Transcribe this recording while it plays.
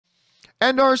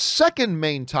And our second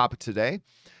main topic today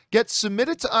gets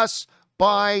submitted to us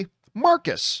by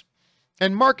Marcus.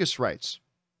 And Marcus writes,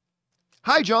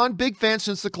 "Hi, John. Big fan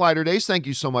since the Collider days." Thank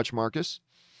you so much, Marcus.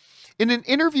 "In an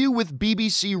interview with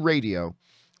BBC Radio,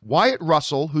 Wyatt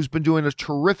Russell, who's been doing a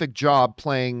terrific job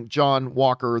playing John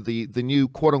Walker, the new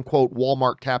quote-unquote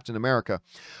Walmart Captain America,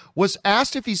 was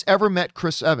asked if he's ever met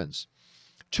Chris Evans,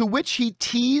 to which he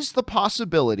teased the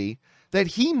possibility that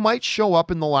he might show up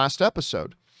in the last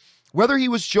episode. Whether he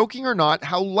was joking or not,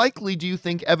 how likely do you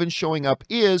think Evans showing up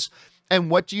is, and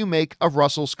what do you make of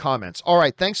Russell's comments?" All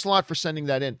right, thanks a lot for sending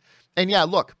that in. And yeah,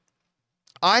 look,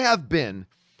 I have been,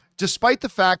 despite the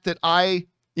fact that I,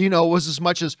 was as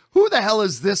much as, who the hell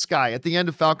is this guy at the end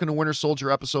of Falcon and Winter Soldier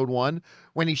episode 1,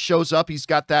 when he shows up, he's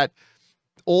got that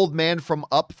old man from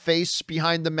Up face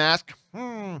behind the mask.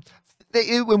 When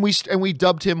we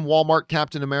dubbed him Walmart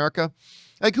Captain America.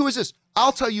 Like, who is this?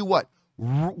 I'll tell you what,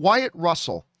 Wyatt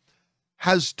Russell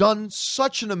has done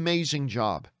such an amazing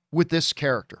job with this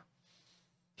character.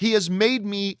 He has made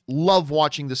me love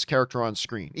watching this character on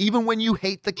screen. Even when you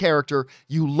hate the character,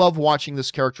 you love watching this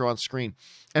character on screen.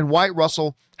 And Wyatt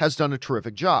Russell has done a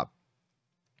terrific job.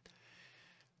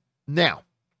 Now,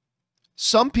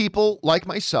 some people, like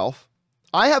myself,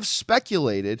 I have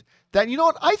speculated that,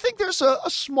 I think there's a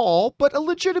small but a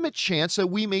legitimate chance that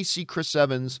we may see Chris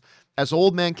Evans as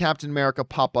Old Man Captain America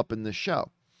pop up in this show.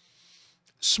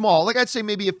 Small, like I'd say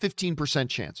maybe a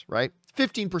 15% chance, right?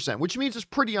 15%, which means it's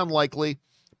pretty unlikely.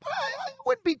 I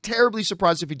wouldn't be terribly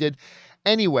surprised if he did.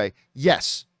 Anyway,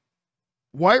 yes,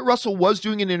 Wyatt Russell was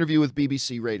doing an interview with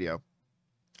BBC Radio,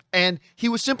 and he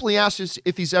was simply asked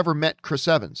if he's ever met Chris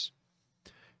Evans,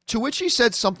 to which he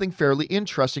said something fairly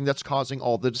interesting that's causing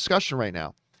all the discussion right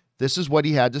now. This is what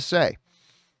he had to say.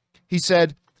 He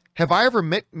said, "Have I ever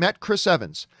met Chris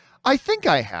Evans? I think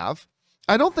I have.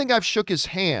 I don't think I've shook his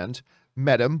hand,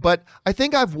 met him, but I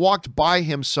think I've walked by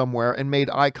him somewhere and made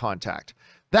eye contact.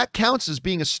 That counts as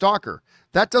being a stalker.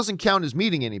 That doesn't count as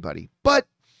meeting anybody. But,"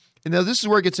 this is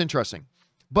where it gets interesting,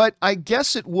 "but I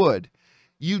guess it would.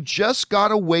 You just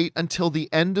gotta wait until the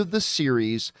end of the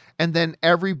series, and then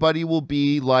everybody will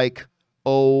be like,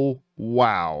 oh,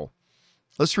 wow."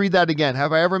 Let's read that again.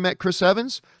 "Have I ever met Chris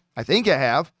Evans? I think I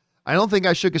have. I don't think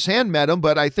I shook his hand, met him,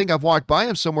 but I think I've walked by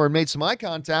him somewhere and made some eye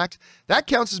contact. That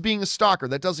counts as being a stalker.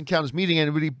 That doesn't count as meeting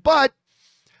anybody, but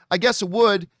I guess it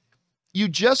would. You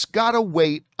just gotta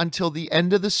wait until the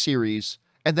end of the series,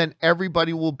 and then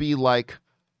everybody will be like,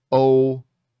 oh,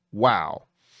 wow."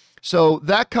 So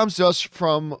that comes to us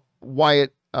from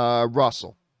Wyatt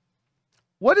Russell.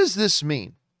 What does this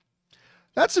mean?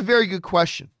 That's a very good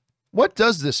question. What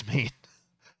does this mean?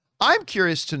 I'm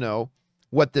curious to know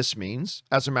what this means.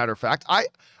 As a matter of fact,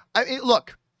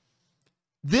 look,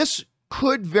 this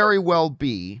could very well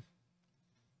be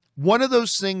one of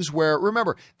those things where,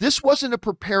 remember, this wasn't a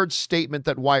prepared statement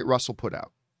that Wyatt Russell put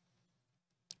out,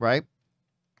 right?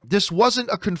 This wasn't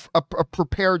a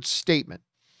prepared statement.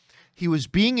 He was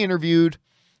being interviewed.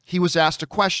 He was asked a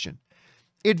question.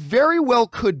 It very well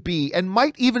could be, and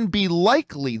might even be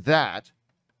likely, that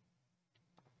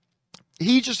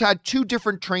he just had two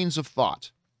different trains of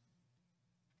thought,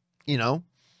 And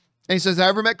he says, "I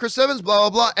ever met Chris Evans, blah, blah,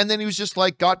 blah." And then he was just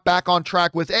like, got back on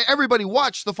track with, everybody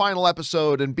watch the final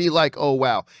episode and be like, oh,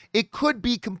 wow. It could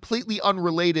be completely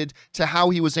unrelated to how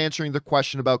he was answering the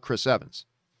question about Chris Evans.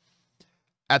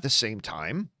 At the same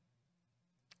time,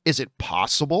 is it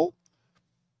possible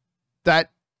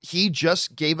that he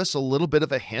just gave us a little bit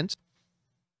of a hint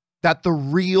that the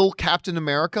real Captain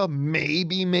America may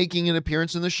be making an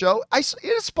appearance in the show?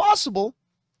 It's possible.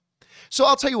 So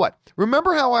I'll tell you what,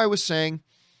 remember how I was saying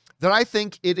that I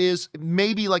think it is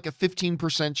maybe like a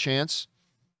 15% chance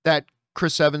that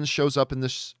Chris Evans shows up in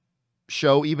this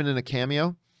show, even in a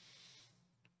cameo?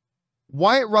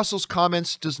 Wyatt Russell's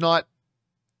comments does not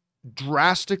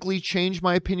drastically change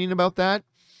my opinion about that,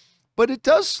 but it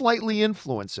does slightly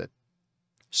influence it.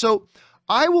 So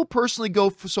I will personally go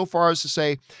so far as to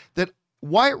say that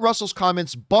Wyatt Russell's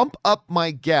comments bump up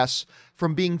my guess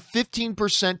from being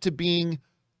 15% to being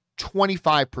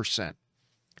 25%.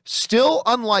 Still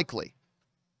unlikely.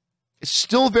 It's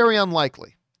still very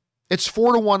unlikely. It's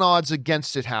 4-to-1 odds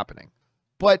against it happening.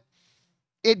 But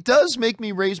it does make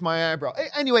me raise my eyebrow.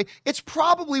 Anyway, it's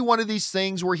probably one of these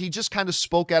things where he just kind of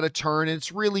spoke out of turn and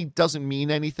it really doesn't mean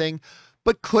anything.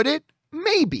 But could it?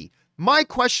 Maybe. My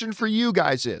question for you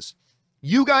guys is,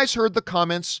 you guys heard the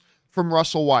comments from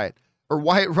Wyatt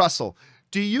Russell.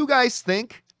 Do you guys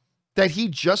think that he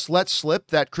just let slip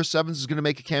that Chris Evans is going to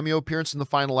make a cameo appearance in the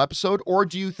final episode? Or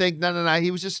do you think, no, he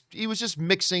was just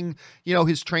mixing,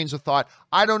 his trains of thought?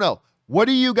 I don't know. What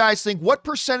do you guys think? What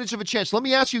percentage of a chance? Let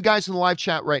me ask you guys in the live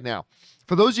chat right now.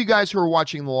 For those of you guys who are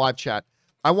watching the live chat,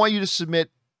 I want you to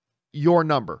submit your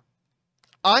number.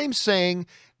 I'm saying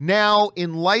now,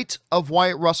 in light of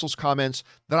Wyatt Russell's comments,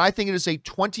 that I think it is a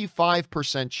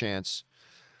 25% chance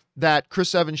that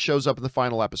Chris Evans shows up in the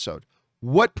final episode.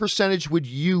 What percentage would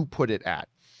you put it at?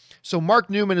 So Mark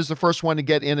Newman is the first one to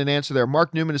get in and answer there.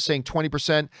 Mark Newman is saying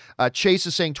 20%. Chase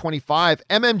is saying 25.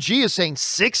 MMG is saying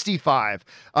 65.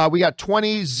 We got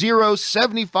 20, 0,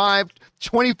 75,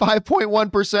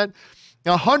 25.1%,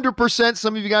 100%.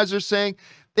 Some of you guys are saying.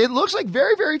 It looks like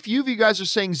very, very few of you guys are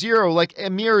saying 0. Like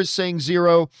Amir is saying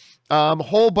 0. A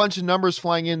whole bunch of numbers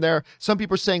flying in there. Some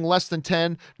people are saying less than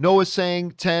 10. Noah's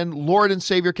saying 10. Lord and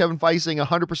Savior Kevin Feige saying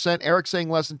 100%. Eric saying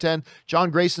less than 10.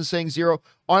 John Grayson saying 0.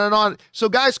 On and on. So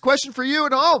guys, question for you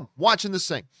at home watching this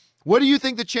thing. What do you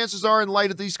think the chances are in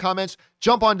light of these comments?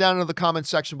 Jump on down into the comment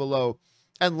section below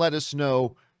and let us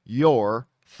know your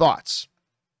thoughts.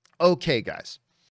 Okay, guys.